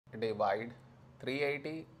divide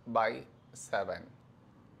 380 by 7.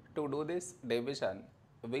 To do this division,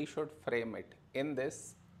 we should frame it in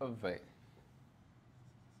this way.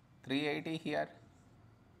 380 here,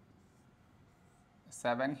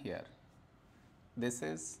 7 here. This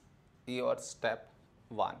is your step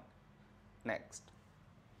 1. Next,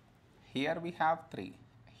 here we have 3,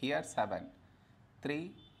 here 7.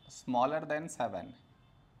 3 smaller than 7.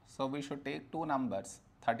 So we should take two numbers,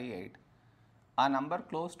 38. A number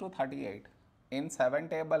close to 38 in 7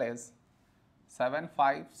 table is 7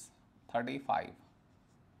 5s 35.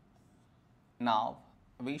 Now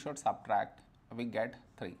we should subtract, we get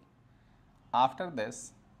 3. After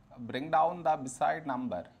this, bring down the beside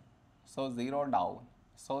number, so 0 down,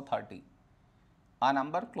 so 30. A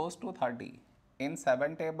number close to 30 in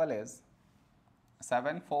 7 table is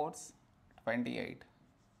 7 4s 28.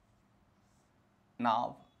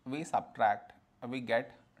 Now we subtract, we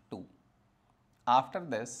get 2. After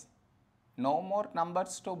this, no more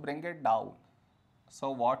numbers to bring it down.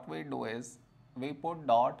 So what we do is, we put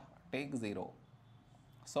dot, take 0.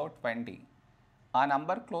 So 20. A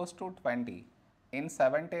number close to 20 in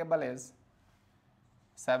 7 table is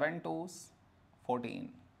 7 2s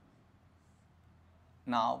 14.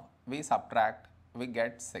 Now we subtract, we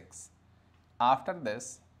get 6. After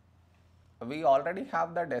this, we already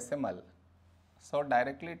have the decimal, so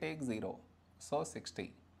directly take 0, so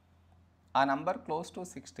 60. A number close to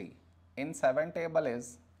 60 in 7 table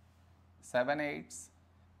is 7 8s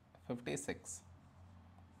 56.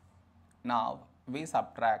 Now we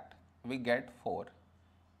subtract, we get 4,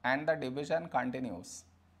 and the division continues.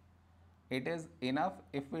 It is enough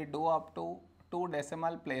if we do up to 2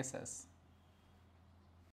 decimal places.